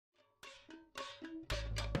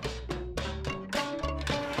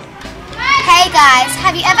Hey guys,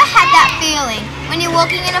 have you ever had that feeling when you're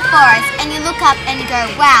walking in a forest and you look up and you go,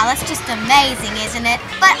 wow, that's just amazing, isn't it?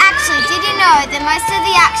 But actually, did you know that most of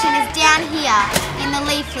the action is down here in the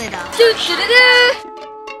leaf litter?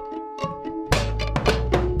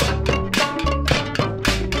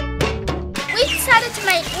 We decided to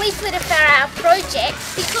make leaf litter for our project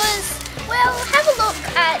because, well, have a look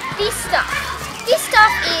at this stuff. This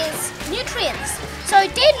stuff is nutrients. So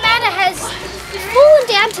dead matter has fallen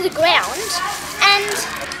down to the ground and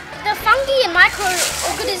the fungi and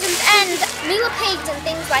microorganisms and millipedes and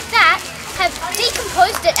things like that have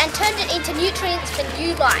decomposed it and turned it into nutrients for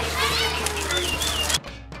new life.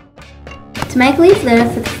 To make leaf litter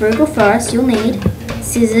for the Frugal Forest, you'll need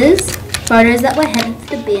scissors, photos that were headed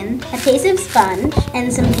to the bin, a piece of sponge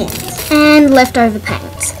and some pins. And leftover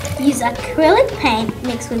paint. Use acrylic paint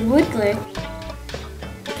mixed with wood glue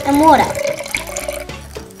and water.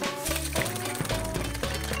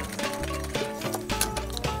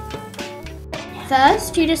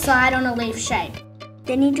 First, you decide on a leaf shape.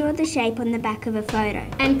 Then you draw the shape on the back of a photo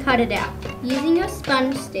And cut it out. Using your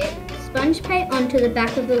sponge stick, sponge paint onto the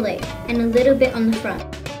back of the leaf and a little bit on the front.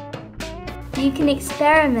 You can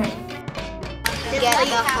experiment. Get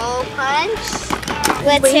the hole punch.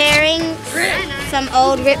 We're tearing some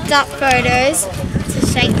old ripped up photos to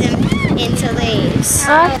shape them into leaves.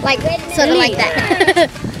 Like, sort of like that.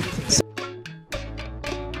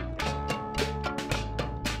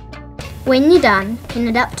 When you're done, pin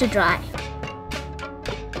it up to dry.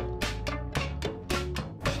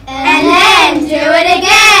 And then do it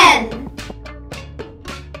again!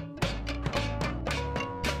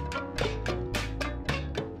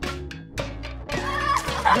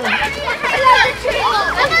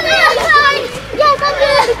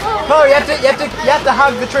 No, you have to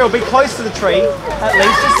hug the tree or be close to the tree at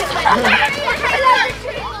least. Just